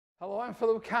Hello, I'm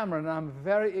Philip Cameron, and I'm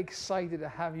very excited to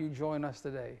have you join us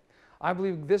today. I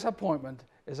believe this appointment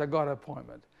is a God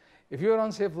appointment. If you're an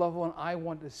unsaved loved one, I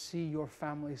want to see your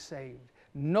family saved.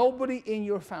 Nobody in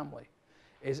your family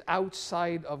is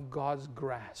outside of God's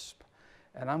grasp.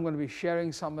 And I'm going to be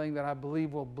sharing something that I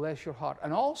believe will bless your heart.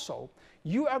 And also,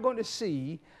 you are going to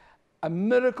see a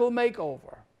miracle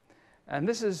makeover. And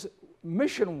this is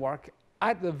mission work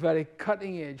at the very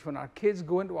cutting edge when our kids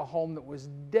go into a home that was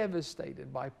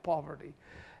devastated by poverty.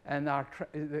 And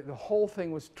the whole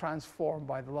thing was transformed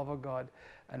by the love of God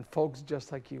and folks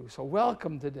just like you. So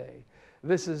welcome today.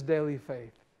 This is Daily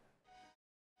Faith.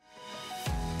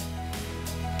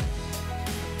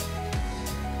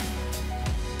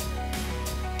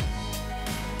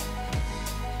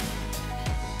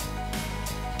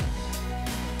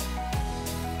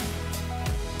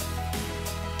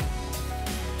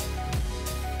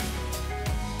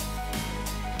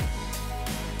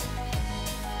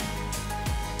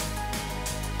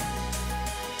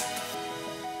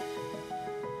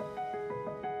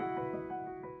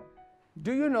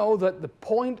 Do you know that the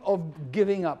point of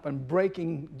giving up and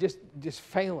breaking, just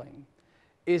failing,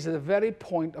 is the very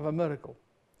point of a miracle?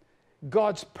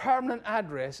 God's permanent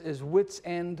address is wit's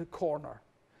end corner.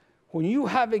 When you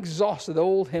have exhausted, the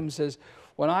old hymn says,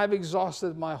 when I've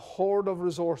exhausted my hoard of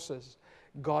resources,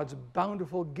 God's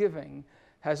bountiful giving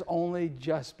has only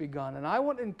just begun. And I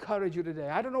want to encourage you today.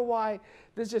 I don't know why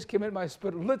this just came in my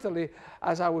spirit, literally,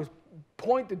 as I was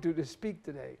pointed to speak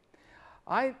today.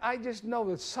 I just know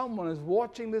that someone is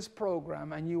watching this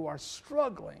program and you are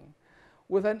struggling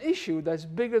with an issue that's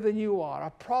bigger than you are,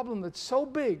 a problem that's so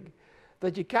big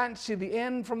that you can't see the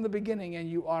end from the beginning and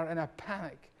you are in a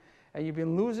panic and you've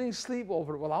been losing sleep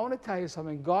over it. Well, I want to tell you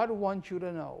something. God wants you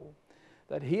to know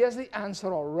that He has the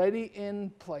answer already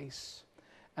in place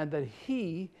and that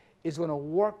He is going to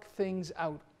work things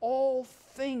out. All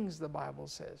things, the Bible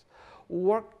says,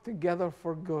 work together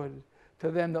for good to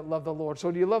them that love the Lord.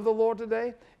 So do you love the Lord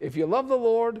today? If you love the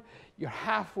Lord, you're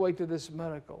halfway to this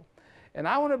miracle. And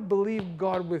I want to believe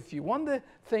God with you. One of the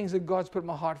things that God's put in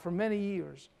my heart for many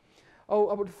years,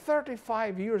 about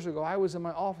 35 years ago, I was in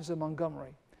my office in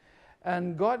Montgomery,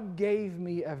 and God gave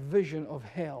me a vision of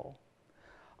hell.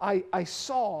 I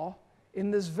saw in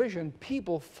this vision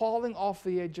people falling off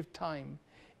the edge of time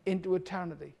into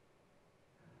eternity.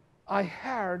 I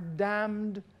heard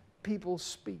damned people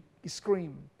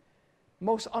scream.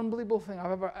 Most unbelievable thing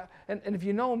I've ever, and if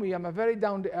you know me, I'm a very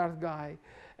down-to-earth guy,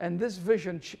 and this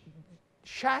vision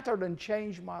shattered and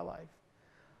changed my life.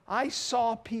 I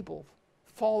saw people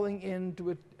falling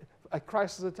into a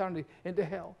crisis of eternity, into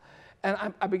hell.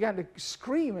 And I began to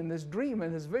scream in this dream,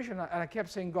 in this vision, and I kept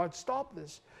saying, God, stop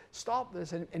this, stop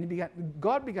this. And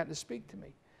God began to speak to me.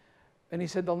 And He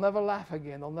said, they'll never laugh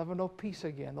again, they'll never know peace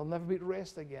again, they'll never be at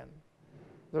rest again.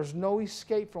 There's no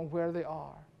escape from where they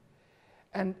are.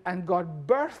 And God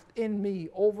birthed in me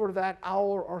over that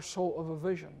hour or so of a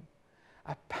vision,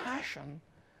 a passion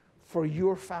for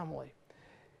your family.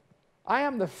 I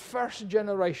am the first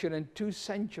generation in 2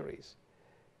 centuries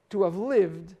to have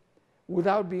lived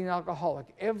without being alcoholic.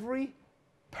 Every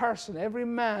person, every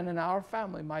man in our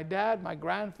family, my dad, my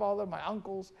grandfather, my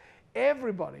uncles,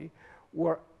 everybody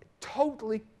were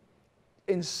totally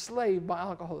enslaved by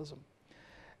alcoholism.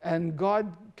 And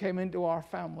God came into our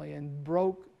family and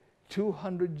broke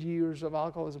 200 years of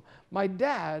alcoholism. My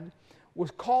dad was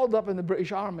called up in the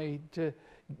British Army it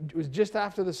was just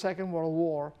after the Second World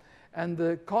War, and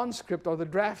the conscript or the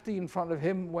draftee in front of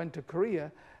him went to Korea,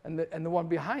 and the one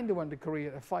behind him went to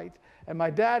Korea to fight. And my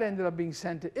dad ended up being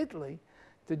sent to Italy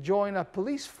to join a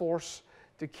police force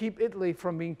to keep Italy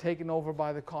from being taken over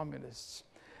by the communists.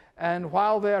 And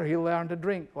while there, he learned to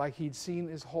drink like he'd seen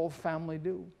his whole family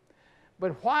do.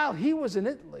 But while he was in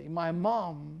Italy, my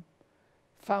mom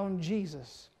found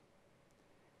Jesus.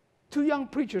 2 young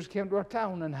preachers came to our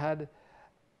town and had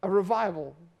a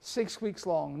revival 6 weeks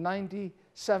long.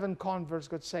 97 converts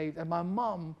got saved, and my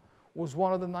mom was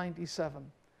one of the 97.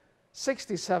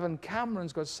 67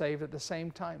 Camerons got saved at the same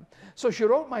time. So she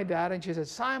wrote my dad and she said,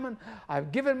 Simon,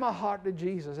 I've given my heart to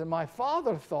Jesus. And my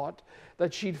father thought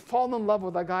that she'd fallen in love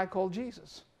with a guy called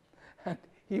Jesus. And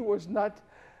he was not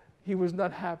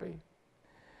happy.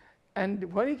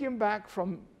 And when he came back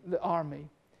from the army,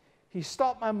 he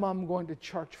stopped my mom going to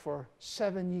church for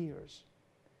 7 years.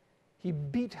 He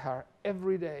beat her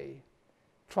every day,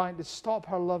 trying to stop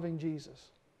her loving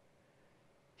Jesus.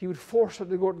 He would force her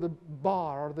to go to the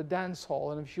bar or the dance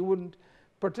hall, and if she wouldn't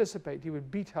participate, he would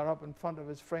beat her up in front of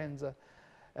his friends.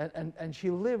 And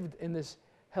she lived in this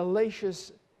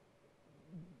hellacious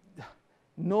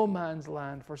no man's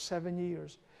land for 7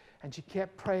 years. And she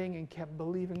kept praying and kept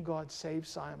believing God, save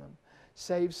Simon.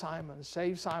 Save Simon,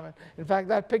 save Simon. In fact,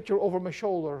 that picture over my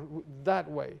shoulder, that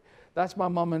way, that's my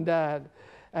mom and dad.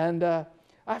 And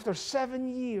after 7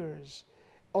 years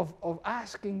of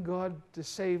asking God to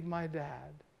save my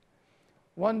dad,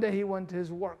 one day he went to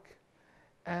his work,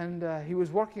 and he was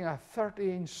working a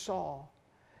 30-inch saw.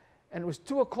 And it was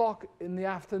 2 o'clock in the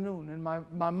afternoon, and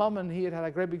my mom and he had had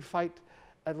a great big fight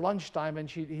at lunchtime, and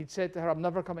he'd said to her, I'm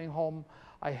never coming home.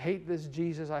 I hate this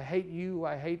Jesus. I hate you.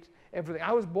 I hate everything.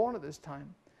 I was born at this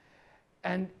time.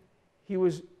 And he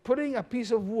was putting a piece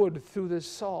of wood through this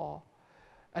saw,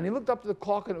 and he looked up to the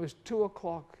clock, and it was 2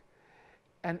 o'clock.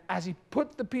 And as he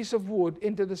put the piece of wood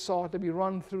into the saw to be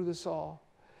run through the saw,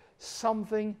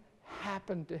 something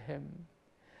happened to him.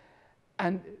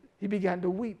 And he began to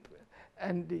weep.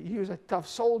 And he was a tough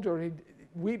soldier, and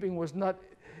weeping was not,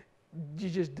 you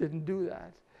just didn't do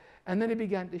that. And then he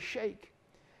began to shake.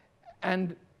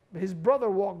 And his brother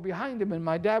walked behind him, and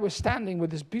my dad was standing with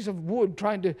this piece of wood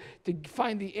trying to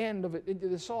find the end of it into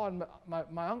the saw. And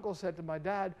my uncle said to my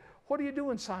dad, what are you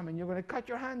doing, Simon? You're going to cut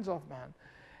your hands off, man.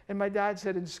 And my dad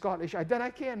said in Scottish, I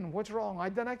don't can. What's wrong? I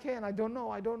don't can. I don't know.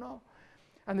 I don't know.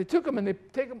 And they took him, and they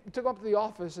took him up to the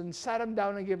office and sat him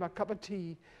down and gave him a cup of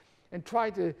tea and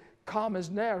tried to calm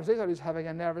his nerves. They thought he was having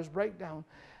a nervous breakdown.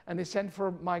 And they sent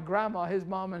for my grandma, his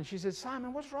mom, and she said,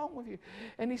 Simon, what's wrong with you?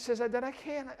 And he says, I don't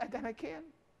can.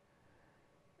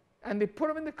 And they put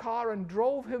him in the car and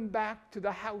drove him back to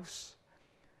the house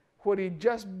where he'd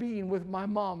just been with my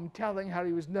mom, telling her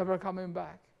he was never coming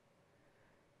back.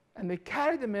 And they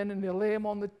carried him in, and they lay him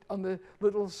on the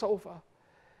little sofa.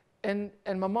 And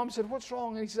my mom said, what's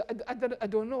wrong? And he said, I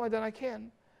don't know, I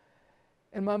can.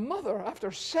 And my mother,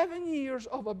 after 7 years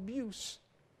of abuse,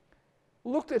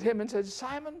 looked at him and said,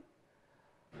 Simon,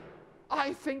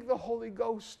 I think the Holy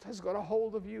Ghost has got a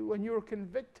hold of you, and you're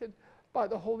convicted by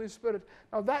the Holy Spirit.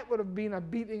 Now that would have been a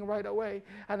beating right away.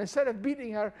 And instead of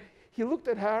beating her, he looked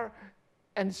at her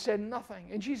and said nothing.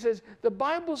 And she says, the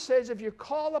Bible says if you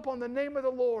call upon the name of the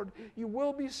Lord, you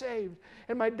will be saved.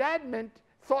 And my dad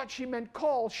thought she meant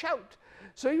call, shout.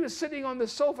 So he was sitting on the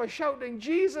sofa shouting,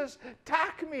 Jesus,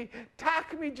 take me,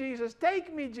 Jesus,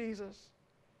 take me, Jesus.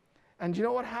 And do you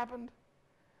know what happened?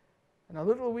 In a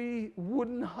little wee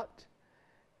wooden hut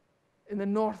in the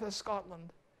north of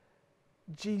Scotland,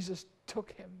 Jesus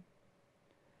took him.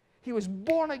 He was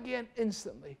born again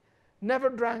instantly, never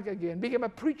drank again, became a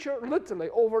preacher literally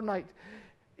overnight.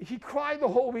 He cried the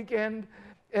whole weekend,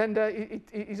 and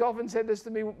he's often said this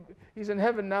to me. He's in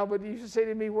heaven now, but he used to say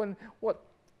to me when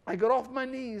I got off my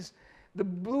knees, the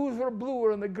blues were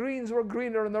bluer and the greens were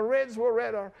greener and the reds were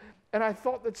redder, and I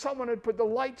thought that someone had put the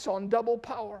lights on double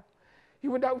power. He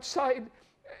went outside,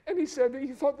 and he said that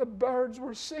he thought the birds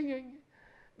were singing,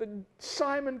 that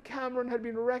Simon Cameron had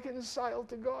been reconciled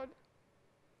to God.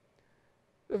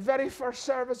 The very first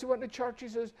service he went to church, he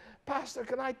says, Pastor,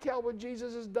 can I tell what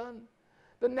Jesus has done?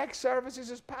 The next service, he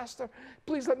says, Pastor,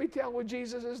 please let me tell what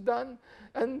Jesus has done.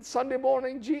 And Sunday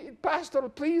morning, Pastor,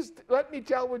 please let me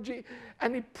tell what Jesus...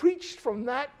 And he preached from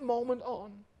that moment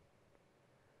on.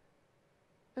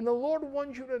 And the Lord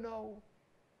wants you to know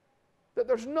that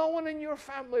there's no one in your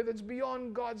family that's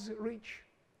beyond God's reach.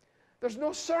 There's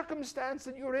no circumstance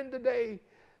that you're in today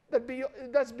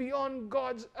that's beyond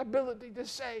God's ability to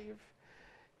save.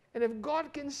 And if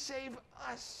God can save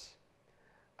us,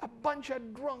 a bunch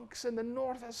of drunks in the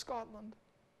north of Scotland,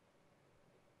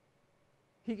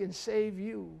 He can save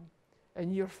you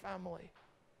and your family.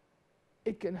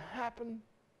 It can happen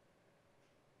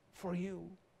for you.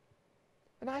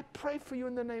 And I pray for you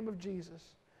in the name of Jesus,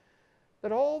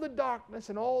 that all the darkness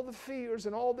and all the fears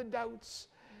and all the doubts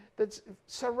that's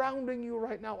surrounding you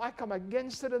right now, I come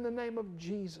against it in the name of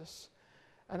Jesus.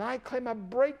 And I claim a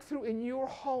breakthrough in your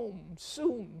home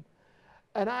soon.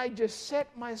 And I just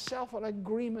set myself in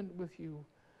agreement with you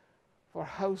for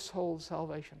household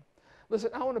salvation. Listen,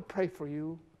 I want to pray for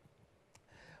you.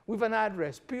 We have an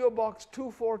address, P.O. Box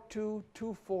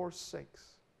 242246,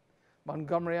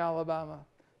 Montgomery, Alabama,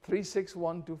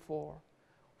 36124.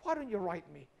 Why don't you write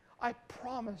me? I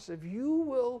promise if you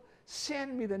will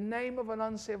send me the name of an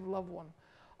unsaved loved one,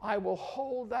 I will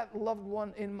hold that loved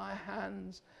one in my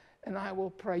hands and I will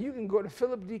pray. You can go to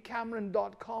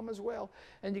philipdcameron.com as well,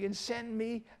 and you can send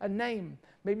me a name,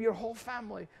 maybe your whole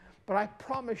family. But I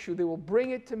promise you, they will bring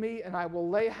it to me, and I will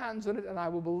lay hands on it, and I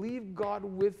will believe God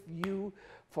with you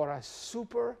for a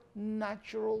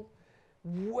supernatural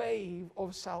wave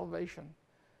of salvation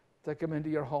to come into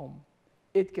your home.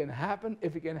 It can happen.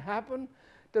 If it can happen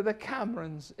to the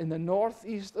Camerons in the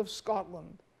northeast of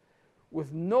Scotland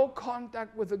with no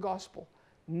contact with the gospel,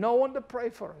 no one to pray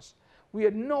for us. We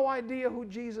had no idea who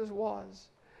Jesus was,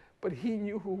 but He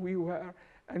knew who we were,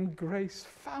 And grace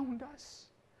found us.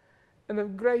 And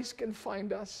if grace can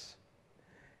find us,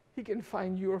 He can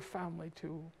find your family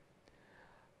too.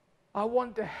 I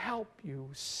want to help you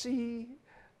see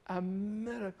a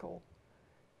miracle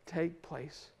take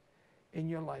place in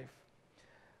your life.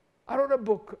 I wrote a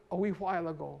book a wee while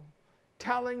ago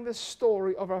telling the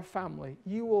story of our family.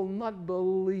 You will not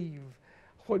believe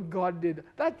what God did.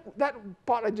 That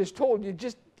part I just told you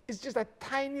is just a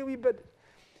tiny wee bit.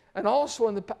 And also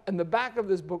in the back of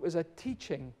this book is a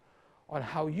teaching on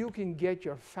how you can get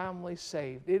your family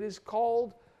saved. It is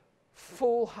called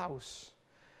Full House.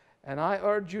 And I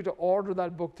urge you to order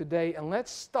that book today. And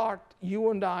let's start,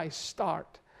 you and I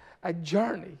start a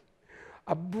journey,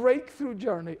 a breakthrough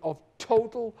journey of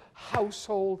total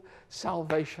household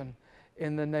salvation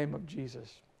in the name of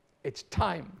Jesus. It's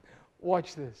time.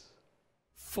 Watch this.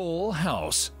 Full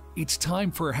House. It's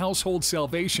time for household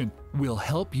salvation. We'll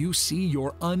help you see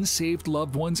your unsaved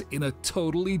loved ones in a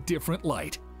totally different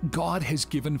light. God has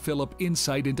given Philip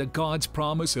insight into God's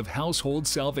promise of household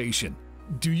salvation.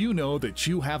 Do you know that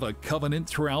you have a covenant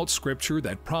throughout Scripture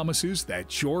that promises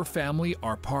that your family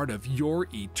are part of your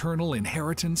eternal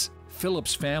inheritance?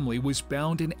 Philip's family was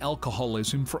bound in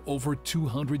alcoholism for over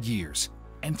 200 years.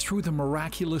 And through the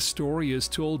miraculous story as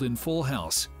told in Full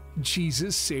House,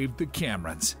 Jesus saved the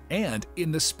Camerons. And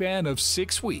in the span of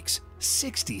 6 weeks,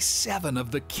 67 of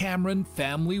the Cameron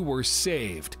family were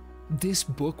saved. This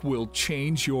book will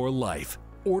change your life.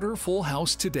 Order Full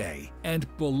House today and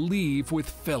believe with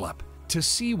Philip to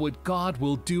see what God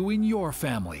will do in your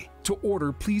family. To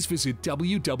order, please visit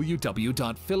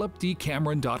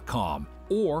www.philipdcameron.com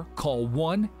or call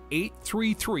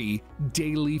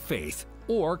 1-833-DAILY-FAITH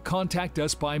or contact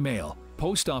us by mail.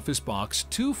 Post Office Box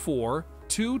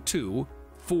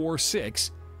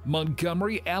 242246,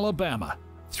 Montgomery, Alabama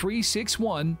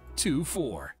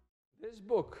 36124. This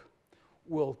book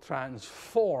will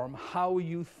transform how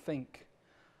you think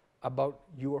about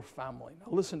your family. Now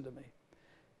listen to me.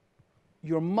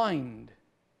 Your mind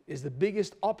is the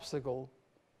biggest obstacle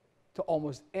to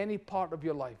almost any part of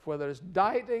your life, whether it's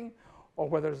dieting or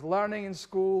whether it's learning in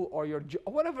school or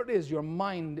whatever it is. Your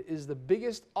mind is the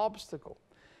biggest obstacle.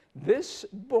 This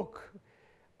book,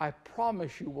 I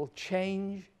promise you, will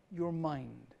change your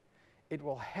mind. It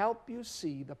will help you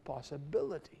see the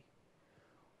possibility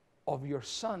of your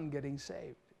son getting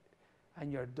saved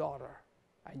and your daughter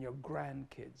and your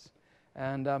grandkids.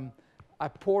 And I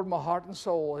poured my heart and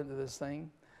soul into this thing.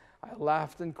 I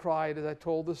laughed and cried as I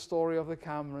told the story of the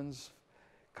Camerons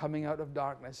coming out of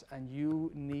darkness, and you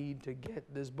need to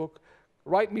get this book.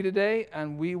 Write me today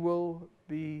and we will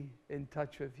be in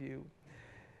touch with you.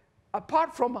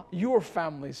 Apart from your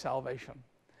family's salvation,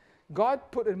 God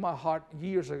put in my heart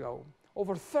years ago,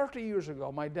 over 30 years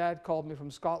ago, my dad called me from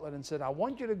Scotland and said, I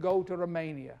want you to go to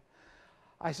Romania.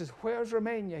 I says, where's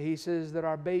Romania? He says, there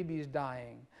are babies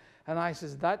dying. And I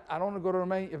says, I don't want to go to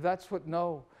Romania. If that's what,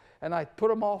 no. And I put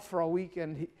him off for a week,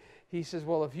 and he says,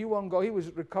 well, if you want to go, he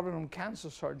was recovering from cancer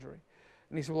surgery.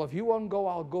 And he said, well, if you want to go,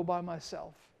 I'll go by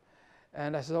myself.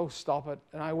 And I said, oh, stop it.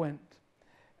 And I went.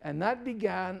 And that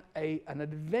began an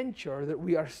adventure that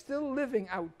we are still living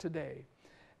out today.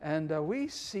 And we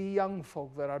see young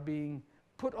folk that are being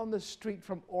put on the street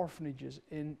from orphanages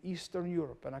in Eastern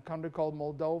Europe, in a country called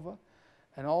Moldova,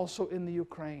 and also in the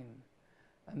Ukraine.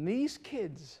 And these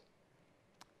kids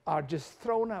are just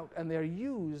thrown out, and they're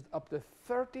used up to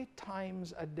 30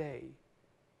 times a day,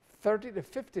 30 to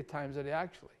 50 times a day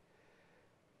actually.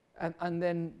 And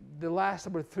then they last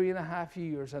about 3.5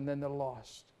 years, and then they're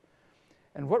lost.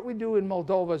 And what we do in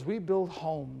Moldova is we build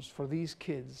homes for these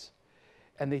kids,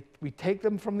 and we take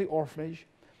them from the orphanage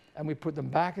and we put them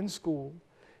back in school,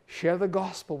 share the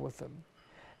gospel with them.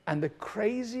 And the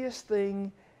craziest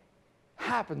thing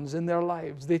happens in their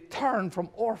lives. They turn from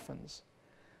orphans.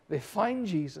 They find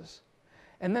Jesus,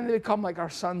 and then they become like our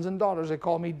sons and daughters. They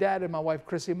call me Dad, and my wife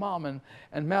Chrissy Mom, and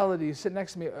Melody sitting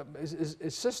next to me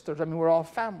is sisters. I mean, we're all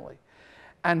family.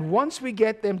 And once we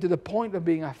get them to the point of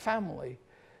being a family,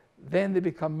 then they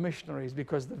become missionaries,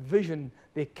 because the vision,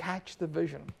 they catch the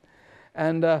vision.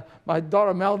 And my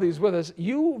daughter Melody is with us.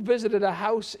 You visited a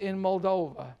house in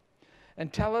Moldova,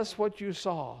 and tell us what you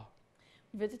saw.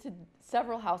 We visited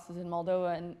several houses in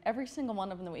Moldova, and every single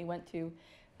one of them that we went to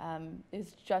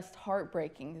is just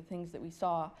heartbreaking, the things that we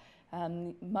saw.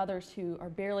 Mothers who are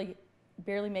barely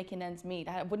making ends meet.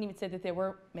 I wouldn't even say that they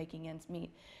were making ends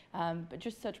meet, but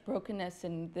just such brokenness,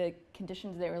 and the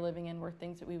conditions they were living in were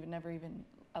things that we would never even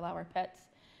allow our pets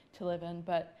to live in.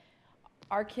 But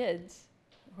our kids,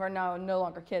 who are now no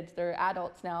longer kids, they're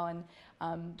adults now, and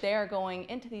they are going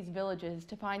into these villages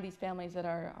to find these families that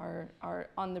are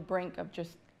on the brink of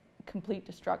just complete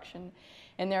destruction.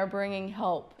 And they're bringing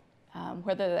help,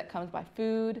 whether that comes by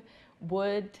food,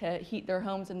 wood to heat their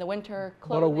homes in the winter,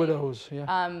 clothing. A lot of widows,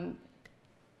 yeah.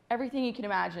 Everything you can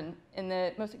imagine. And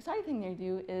the most exciting thing they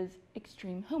do is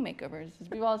extreme home makeovers.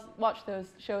 We've all watched those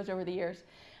shows over the years.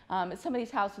 At some of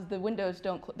these houses, the windows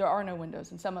there are no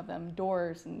windows in some of them,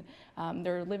 doors, and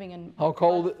they're living in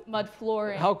mud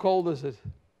flooring. How cold is it?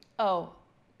 Oh,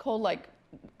 cold like,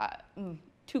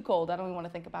 too cold. I don't even want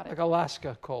to think about it. Like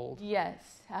Alaska cold.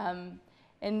 Yes.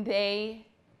 And they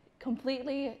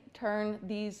completely turn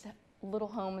these little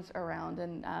homes around.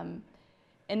 And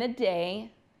in a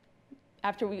day,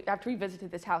 after we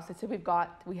visited this house, they said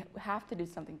we have to do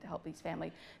something to help these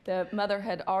families. The mother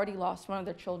had already lost one of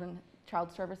their children.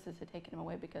 Child services had taken them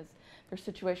away because their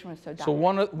situation was so dire. So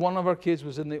one of our kids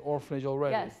was in the orphanage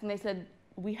already. Yes, and they said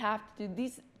we have to do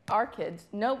these. Our kids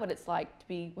know what it's like to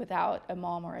be without a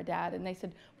mom or a dad, and they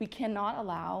said we cannot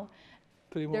allow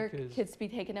their kids to be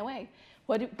taken away.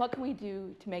 What can we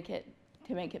do to make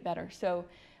it better? So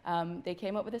they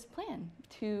came up with this plan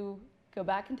to go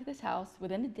back into this house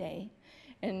within a day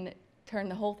and turn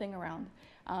the whole thing around.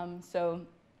 So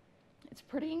it's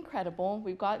pretty incredible.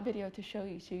 We've got video to show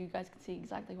you so you guys can see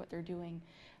exactly what they're doing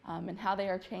and how they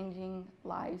are changing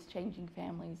lives, changing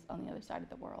families on the other side of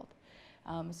the world.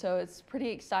 So it's pretty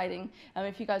exciting.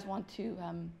 If you guys want to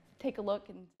take a look.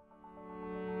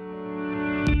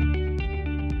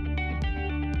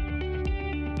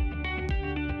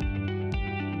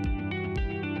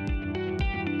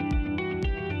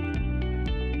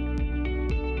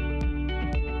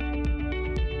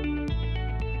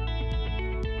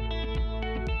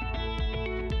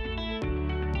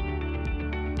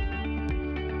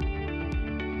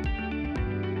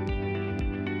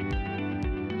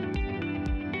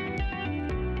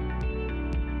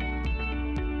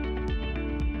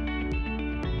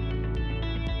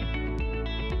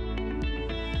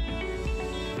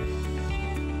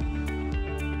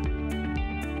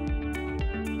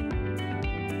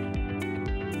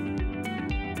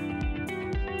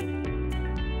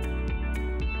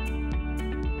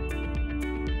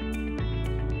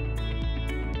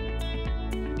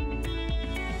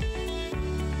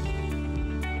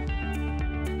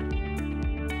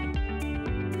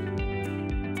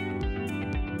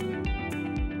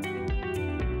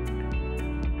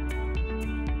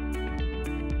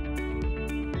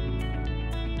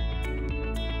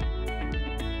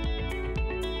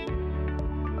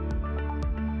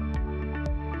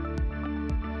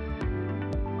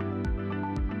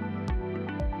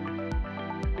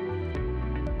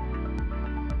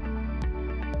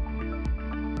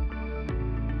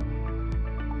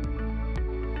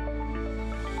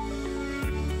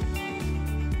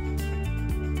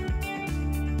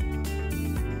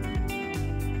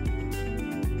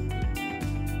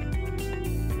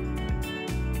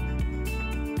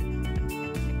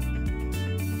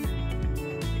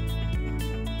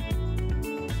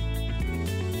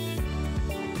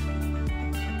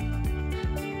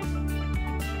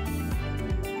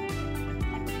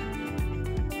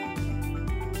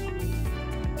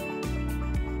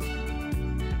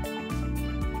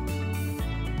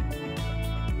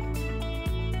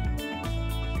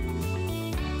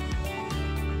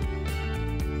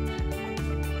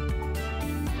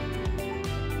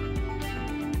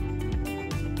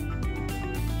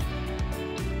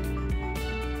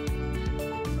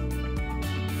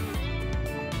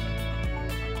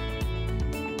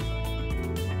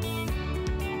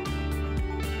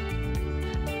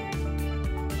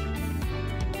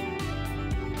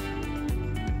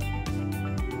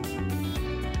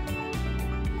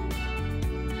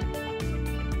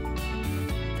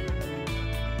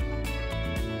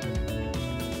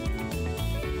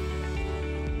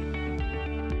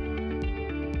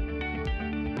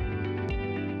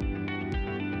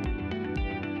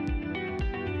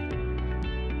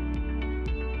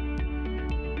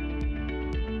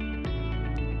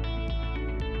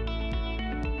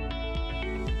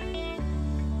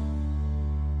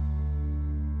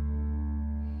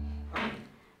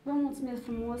 Vă mulțumesc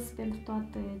frumos pentru tot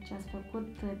ce ați făcut,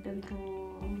 pentru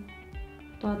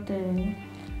toate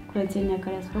curățenia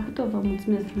care ați făcut-o. Vă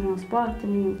mulțumesc frumos foarte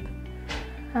mult.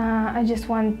 I just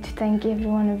want to thank every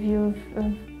one of you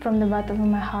from the bottom of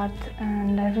my heart,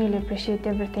 and I really appreciate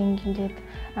everything you did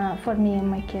for me and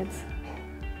my kids.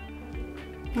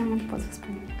 Nu pot să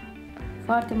spun.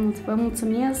 Foarte mult vă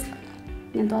mulțumesc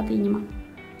din toată inima.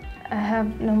 I have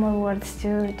no more words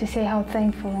to say how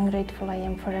thankful and grateful I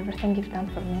am for everything you've done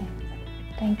for me.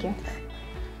 Thank you.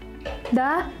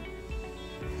 Da?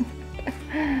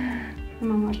 Nu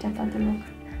m-am așteptat deloc.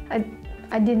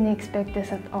 I didn't expect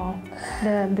this at all,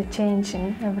 the change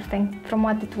and everything from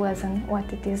what it was and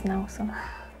what it is now. So. Isn't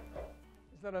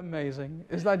that amazing?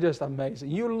 Isn't that just amazing?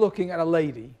 You're looking at a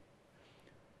lady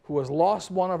who has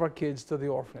lost one of her kids to the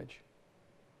orphanage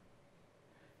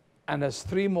and has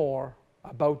 3 more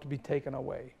about to be taken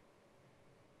away.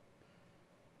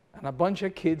 And a bunch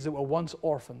of kids that were once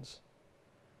orphans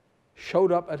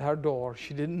showed up at her door.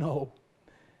 She didn't know.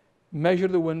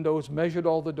 Measured the windows, measured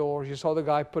all the doors. You saw the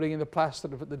guy putting in the plaster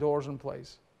to put the doors in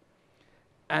place.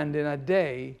 And in a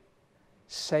day,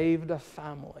 saved a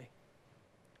family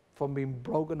from being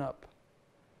broken up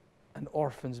and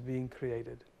orphans being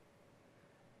created.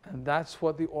 And that's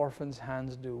what the Orphans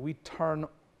Hands do. We turn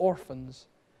orphans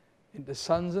into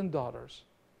sons and daughters,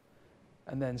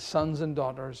 and then sons and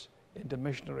daughters into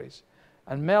missionaries.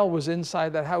 And Mel was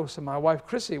inside that house, and my wife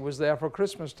Chrissy was there for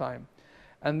Christmas time.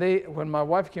 And when my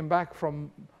wife came back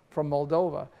from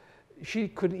Moldova, she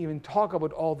couldn't even talk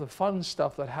about all the fun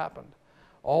stuff that happened.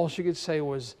 All she could say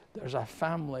was, there's a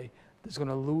family that's going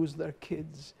to lose their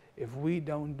kids if we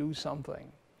don't do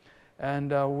something.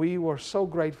 And we were so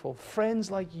grateful.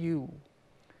 Friends like you,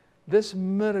 these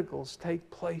miracles take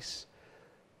place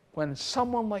when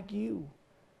someone like you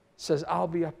says, I'll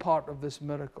be a part of this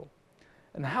miracle.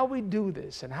 And how we do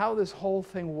this and how this whole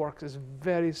thing works is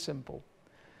very simple.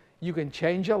 You can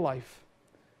change your life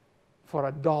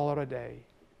for $1 a day.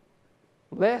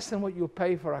 Less than what you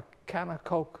pay for a can of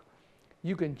Coke.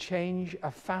 You can change a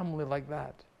family like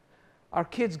that. Our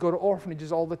kids go to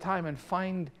orphanages all the time and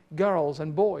find girls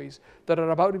and boys that are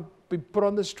about to be put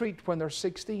on the street when they're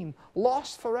 16,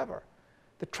 lost forever.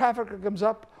 The trafficker comes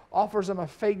up, offers them a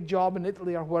fake job in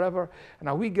Italy or wherever, and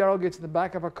a wee girl gets in the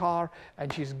back of a car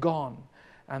and she's gone.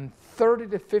 And 30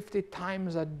 to 50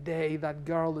 times a day that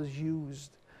girl is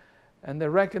used. And they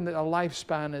reckon that a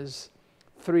lifespan is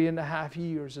 3.5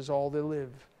 years is all they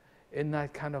live in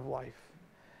that kind of life.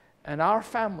 And our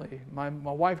family, my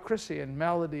wife Chrissy and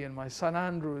Melody and my son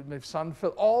Andrew and my son Phil,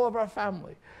 all of our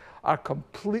family are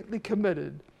completely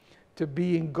committed to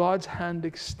being God's hand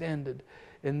extended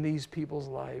in these people's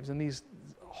lives, in these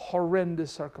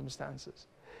horrendous circumstances.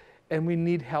 And we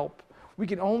need help. We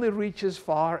can only reach as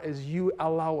far as you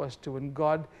allow us to, and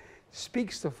God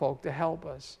speaks to folk to help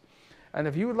us. And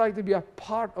if you would like to be a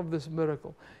part of this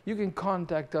miracle, you can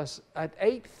contact us at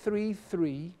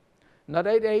 833, not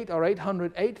 88 or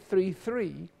 800,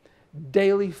 833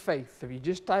 Daily Faith. If you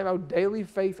just type out Daily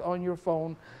Faith on your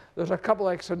phone, there's a couple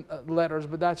extra letters,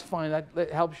 but that's fine.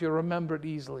 That helps you remember it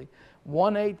easily.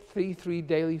 1833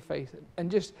 Daily Faith.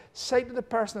 And just say to the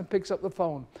person that picks up the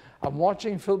phone, I'm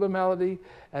watching Philip and Melody,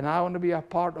 and I want to be a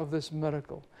part of this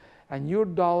miracle. And your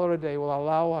 $1 a day will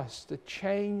allow us to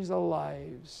change the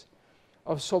lives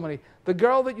of so many. The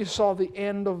girl that you saw at the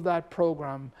end of that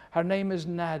program, her name is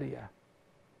Nadia.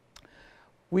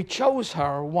 We chose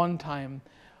her one time.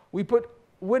 We put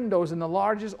windows in the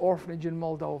largest orphanage in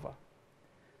Moldova.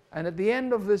 And at the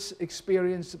end of this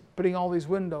experience, putting all these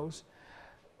windows,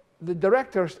 the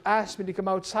director asked me to come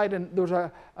outside, and there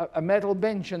was a metal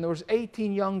bench, and there was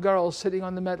 18 young girls sitting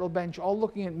on the metal bench, all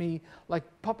looking at me like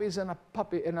puppies in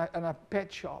a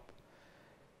pet shop.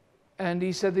 And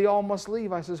he said, they all must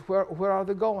leave. I says, where are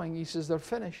they going? He says, they're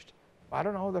finished. I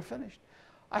don't know, they're finished.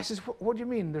 I says, what do you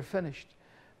mean they're finished?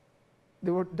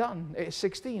 They were done,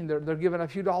 16. They're given a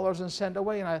few dollars and sent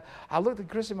away. And I looked at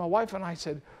Chris and my wife, and I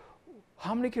said,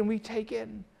 how many can we take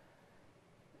in?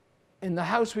 In the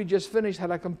house we just finished had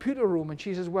a computer room, and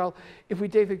she says, well, if we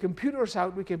take the computers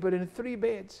out, we can put in 3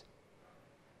 beds.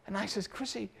 And I says,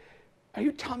 Chrissy, are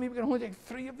you telling me we can only take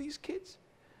 3 of these kids?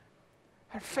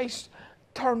 Her face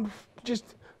turned,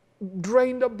 just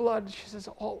drained of blood. She says,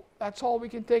 oh, that's all we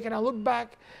can take. And I looked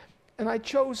back, and I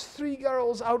chose 3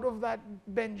 girls out of that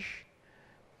bench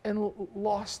and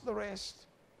lost the rest.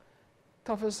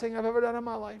 Toughest thing I've ever done in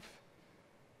my life.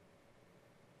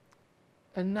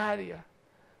 And Nadia,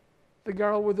 the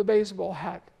girl with the baseball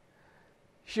hat,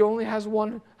 she only has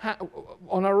one hand,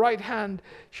 on her right hand,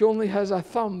 she only has a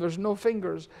thumb, there's no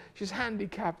fingers. She's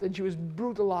handicapped, and she was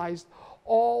brutalized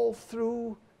all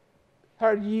through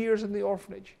her years in the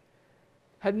orphanage.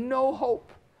 Had no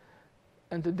hope.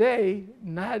 And today,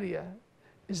 Nadia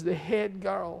is the head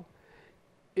girl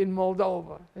in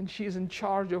Moldova, and she's in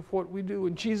charge of what we do,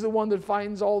 and she's the one that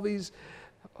finds all these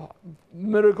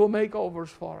miracle makeovers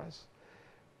for us.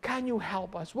 Can you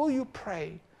help us? Will you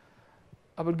pray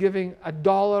about giving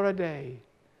 $1 a day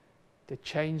to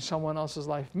change someone else's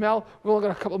life? Mel, we've only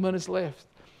got a couple of minutes left.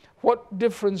 What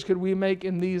difference could we make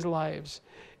in these lives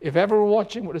if everyone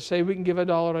watching were to say we can give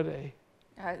 $1 a day?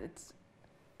 It's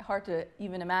hard to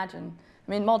even imagine.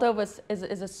 I mean, Moldova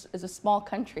is a small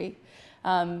country.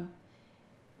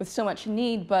 with so much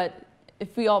need, but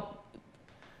if we all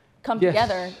come Yes.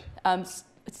 together,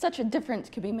 such a difference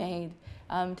could be made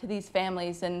to these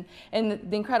families. And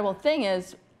the incredible thing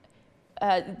is,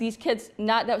 these kids,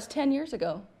 that was 10 years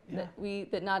ago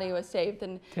that Nadia was saved.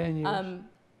 And 10 years.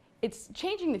 It's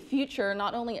changing the future,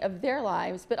 not only of their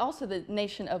lives, but also the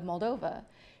nation of Moldova.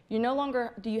 You no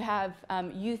longer do you have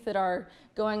youth that are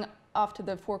going off to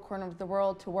the four corners of the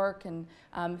world to work and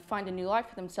find a new life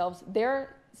for themselves.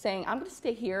 They're saying, I'm going to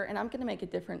stay here and I'm going to make a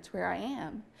difference where I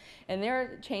am. And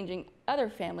they're changing other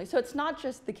families. So it's not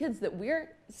just the kids that we're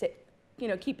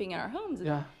keeping in our homes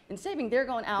and saving. They're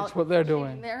going out. That's what they're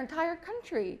doing. Their entire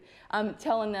country,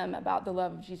 telling them about the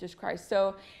love of Jesus Christ.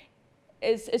 So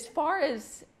as far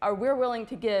as we're willing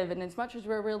to give, and as much as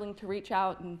we're willing to reach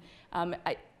out, and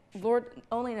Lord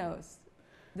only knows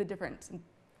the difference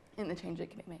in the change that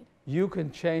can be made. You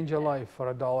can change a life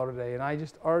for $1 a day. And I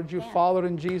just urge you, Father,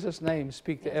 in Jesus' name,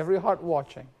 speak to every heart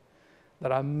watching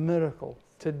that a miracle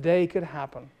today could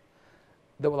happen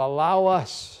that will allow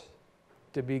us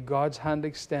to be God's hand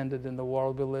extended in the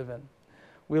world we live in.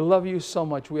 We love you so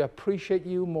much. We appreciate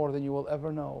you more than you will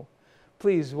ever know.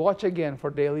 Please watch again for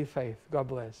Daily Faith. God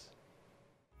bless.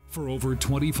 For over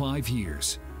 25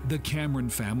 years, the Cameron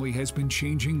family has been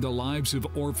changing the lives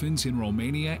of orphans in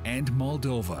Romania and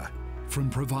Moldova. From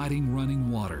providing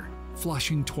running water,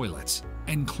 flushing toilets,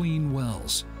 and clean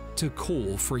wells, to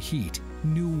coal for heat,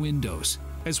 new windows,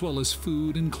 as well as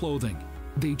food and clothing,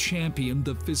 they champion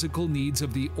the physical needs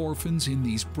of the orphans in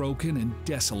these broken and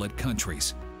desolate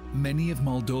countries. Many of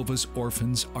Moldova's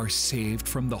orphans are saved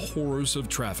from the horrors of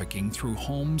trafficking through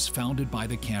homes founded by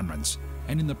the Camerons,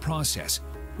 and in the process,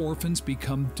 orphans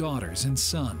become daughters and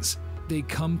sons. They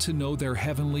come to know their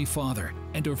Heavenly Father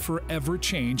and are forever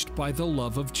changed by the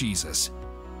love of Jesus.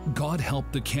 God help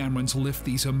the Camerons lift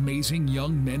these amazing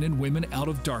young men and women out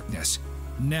of darkness.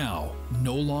 Now,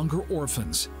 no longer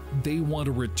orphans, they want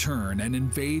to return and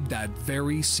invade that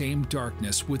very same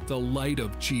darkness with the light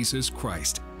of Jesus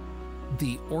Christ.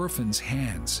 The Orphans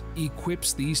Hands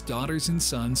equips these daughters and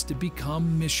sons to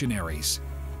become missionaries.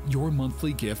 Your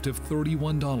monthly gift of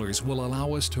 $31 will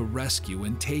allow us to rescue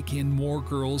and take in more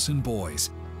girls and boys,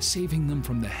 saving them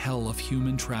from the hell of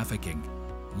human trafficking.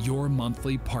 Your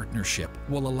monthly partnership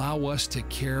will allow us to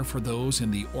care for those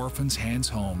in the Orphans Hands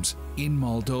homes in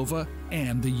Moldova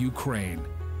and the Ukraine.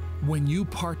 When you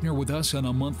partner with us on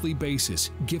a monthly basis,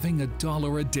 giving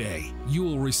 $1 a day, you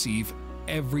will receive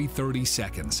every 30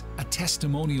 seconds a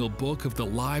testimonial book of the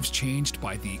lives changed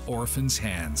by the Orphans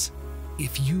Hands.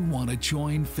 If you want to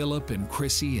join Philip and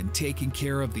Chrissy in taking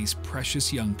care of these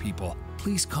precious young people,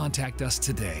 please contact us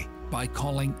today by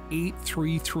calling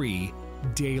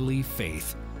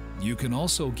 833-DAILY-FAITH. You can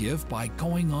also give by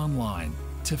going online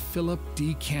to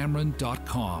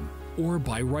philipdcameron.com or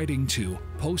by writing to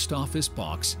Post Office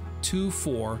Box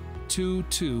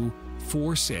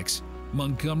 242246,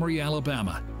 Montgomery,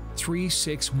 Alabama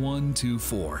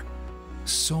 36124.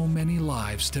 So many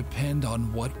lives depend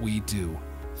on what we do.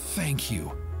 Thank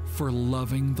you for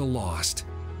loving the lost.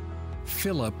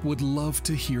 Philip would love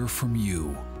to hear from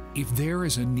you. If there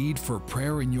is a need for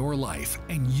prayer in your life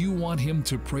and you want him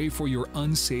to pray for your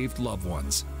unsaved loved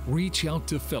ones, reach out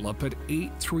to Philip at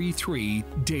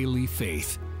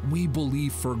 833-DAILY-FAITH. We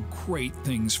believe for great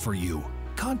things for you.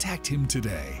 Contact him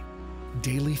today.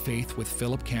 Daily Faith with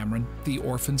Philip Cameron, the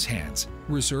Orphans Hands,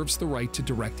 reserves the right to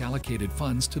direct allocated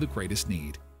funds to the greatest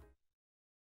need.